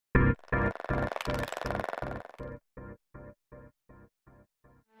I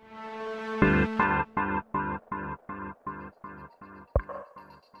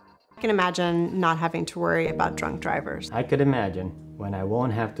can imagine not having to worry about drunk drivers. I could imagine when I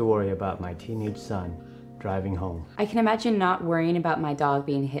won't have to worry about my teenage son driving home. I can imagine not worrying about my dog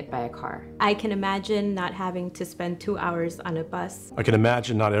being hit by a car. I can imagine not having to spend 2 hours on a bus. I can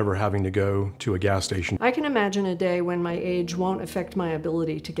imagine not ever having to go to a gas station. I can imagine a day when my age won't affect my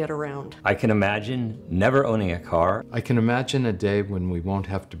ability to get around. I can imagine never owning a car. I can imagine a day when we won't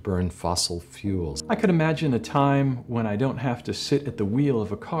have to burn fossil fuels. I could imagine a time when I don't have to sit at the wheel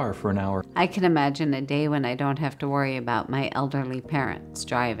of a car for an hour. I can imagine a day when I don't have to worry about my elderly parents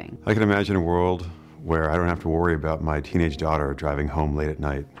driving. I can imagine a world where I don't have to worry about my teenage daughter driving home late at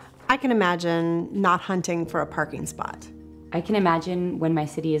night. I can imagine not hunting for a parking spot. I can imagine when my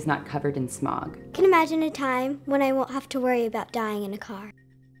city is not covered in smog. I can imagine a time when I won't have to worry about dying in a car.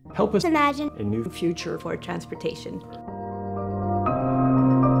 Help us imagine a new future for transportation.